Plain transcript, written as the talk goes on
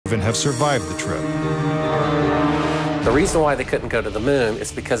even have survived the trip. The reason why they couldn't go to the moon is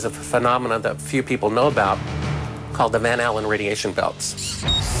because of a phenomenon that few people know about called the Van Allen radiation belts.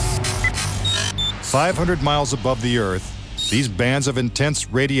 500 miles above the Earth, these bands of intense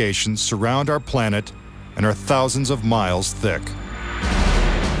radiation surround our planet and are thousands of miles thick.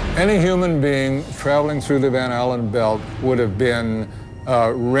 Any human being traveling through the Van Allen belt would have been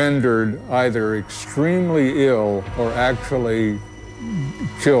rendered either extremely ill or actually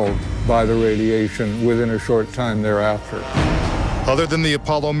killed by the radiation within a short time thereafter. Other than the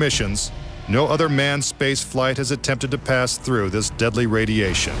Apollo missions, no other manned space flight has attempted to pass through this deadly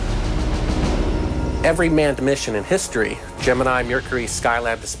radiation. Every manned mission in history, Gemini, Mercury,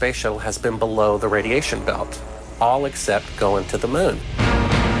 Skylab, the Space Shuttle, has been below the radiation belt, all except going to the moon.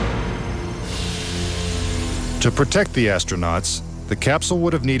 To protect the astronauts, the capsule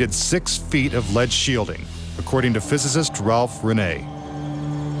would have needed 6 feet of lead shielding, according to physicist Ralph Rene.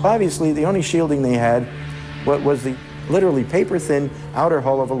 Obviously, the only shielding they had was the literally paper-thin outer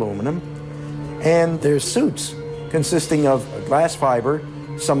hull of aluminum, and their suits consisting of glass fiber,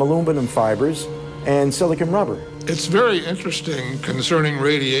 some aluminum fibers, and silicon rubber. It's very interesting concerning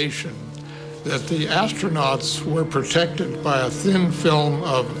radiation that the astronauts were protected by a thin film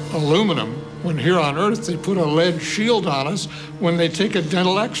of aluminum when here on Earth they put a lead shield on us when they take a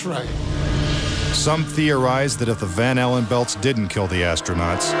dental x-ray. Some theorize that if the Van Allen belts didn't kill the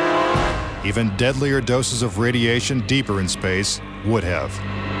astronauts, even deadlier doses of radiation deeper in space would have.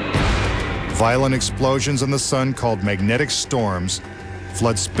 Violent explosions in the sun called magnetic storms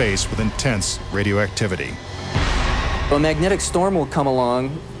flood space with intense radioactivity. A magnetic storm will come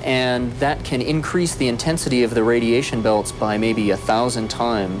along, and that can increase the intensity of the radiation belts by maybe 1,000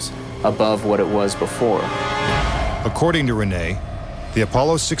 times above what it was before. According to Rene, the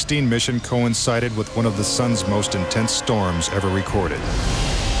Apollo 16 mission coincided with one of the sun's most intense storms ever recorded.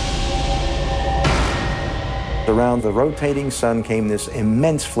 Around the rotating sun came this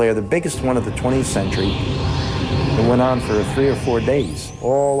immense flare, the biggest one of the 20th century. It went on for 3 or 4 days,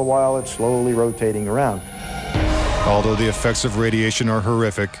 all the while it's slowly rotating around. Although the effects of radiation are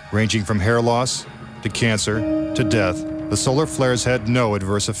horrific, ranging from hair loss to cancer to death, the solar flares had no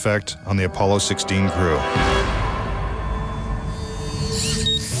adverse effect on the Apollo 16 crew.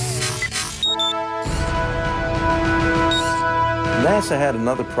 NASA had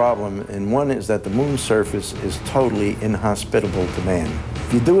another problem, and one is that the moon's surface is totally inhospitable to man.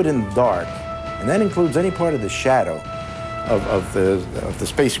 If you do it in the dark, and that includes any part of the shadow of the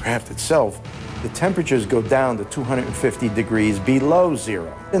spacecraft itself, the temperatures go down to 250 degrees below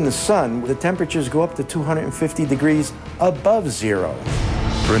zero. In the sun, the temperatures go up to 250 degrees above zero.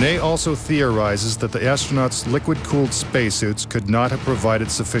 Rene also theorizes that the astronauts' liquid-cooled spacesuits could not have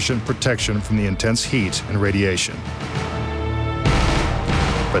provided sufficient protection from the intense heat and radiation.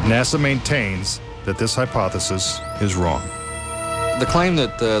 But NASA maintains that this hypothesis is wrong. The claim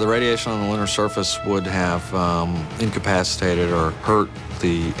that the radiation on the lunar surface would have incapacitated or hurt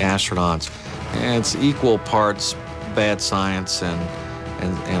the astronauts, it's equal parts bad science and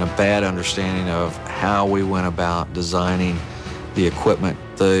a bad understanding of how we went about designing the equipment.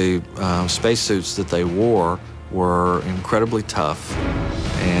 The spacesuits that they wore were incredibly tough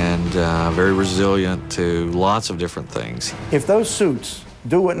and very resilient to lots of different things. If those suits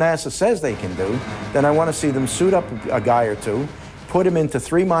do what NASA says they can do, then I want to see them suit up a guy or two, put him into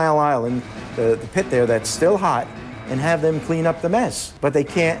 3 Mile Island, the pit there that's still hot, and have them clean up the mess. But they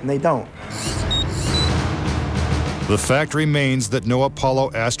can't and they don't. The fact remains that no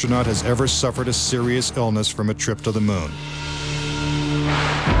Apollo astronaut has ever suffered a serious illness from a trip to the moon.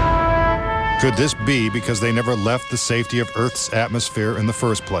 Could this be because they never left the safety of Earth's atmosphere in the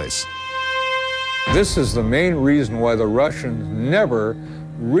first place? This is the main reason why the Russians never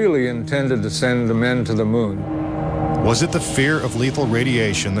really intended to send the men to the moon. Was it the fear of lethal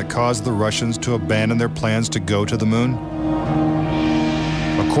radiation that caused the Russians to abandon their plans to go to the moon?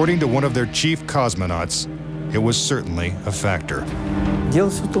 According to one of their chief cosmonauts, it was certainly a factor.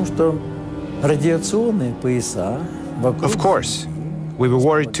 Of course, we were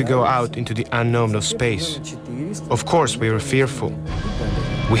worried to go out into the unknown of space. Of course, we were fearful.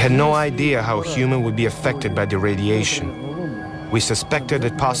 We had no idea how a human would be affected by the radiation. We suspected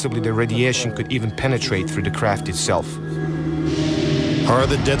that possibly the radiation could even penetrate through the craft itself. Are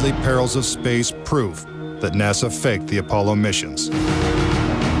the deadly perils of space proof that NASA faked the Apollo missions?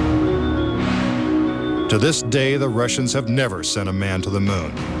 To this day, the Russians have never sent a man to the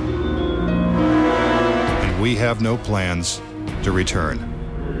moon. And we have no plans to return.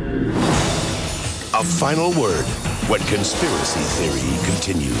 A final word when conspiracy theory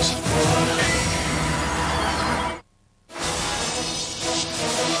continues.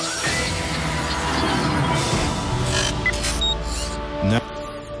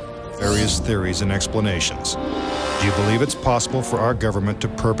 various theories and explanations. Do you believe it's possible for our government to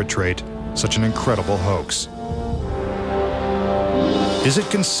perpetrate such an incredible hoax? Is it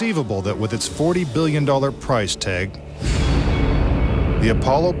conceivable that with its $40 billion price tag, the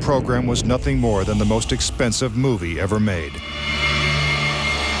Apollo program was nothing more than the most expensive movie ever made?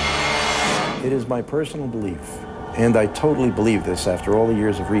 It is my personal belief, and I totally believe this after all the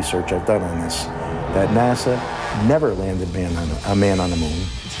years of research I've done on this, that NASA never landed a man on the moon.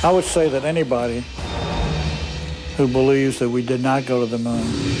 I would say that anybody who believes that we did not go to the moon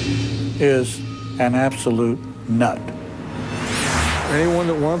is an absolute nut. Anyone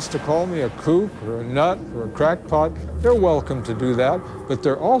that wants to call me a kook or a nut or a crackpot, they're welcome to do that, but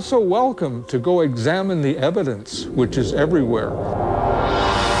they're also welcome to go examine the evidence, which is everywhere.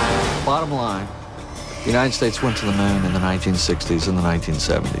 Bottom line, the United States went to the moon in the 1960s and the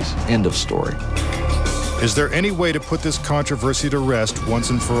 1970s. End of story. Is there any way to put this controversy to rest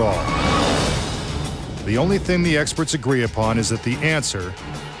once and for all? The only thing the experts agree upon is that the answer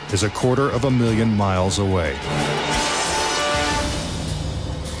is 250,000 miles away.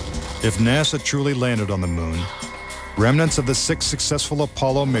 If NASA truly landed on the moon, remnants of the 6 successful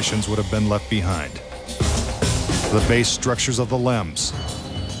Apollo missions would have been left behind. The base structures of the LEMs,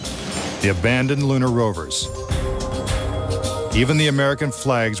 the abandoned lunar rovers. Even the American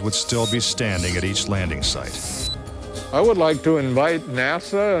flags would still be standing at each landing site. I would like to invite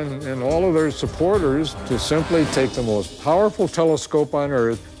NASA and all of their supporters to simply take the most powerful telescope on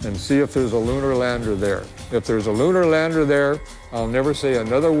Earth and see if there's a lunar lander there. If there's a lunar lander there, I'll never say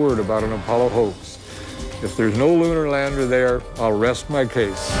another word about an Apollo hoax. If there's no lunar lander there, I'll rest my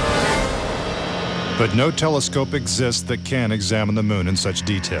case. But no telescope exists that can examine the moon in such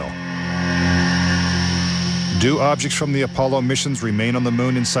detail. Do objects from the Apollo missions remain on the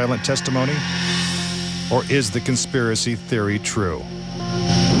moon in silent testimony? Or is the conspiracy theory true?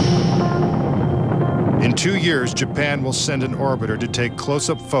 In 2 years, Japan will send an orbiter to take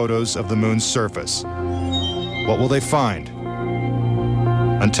close-up photos of the moon's surface. What will they find?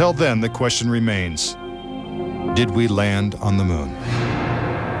 Until then, the question remains, did we land on the moon?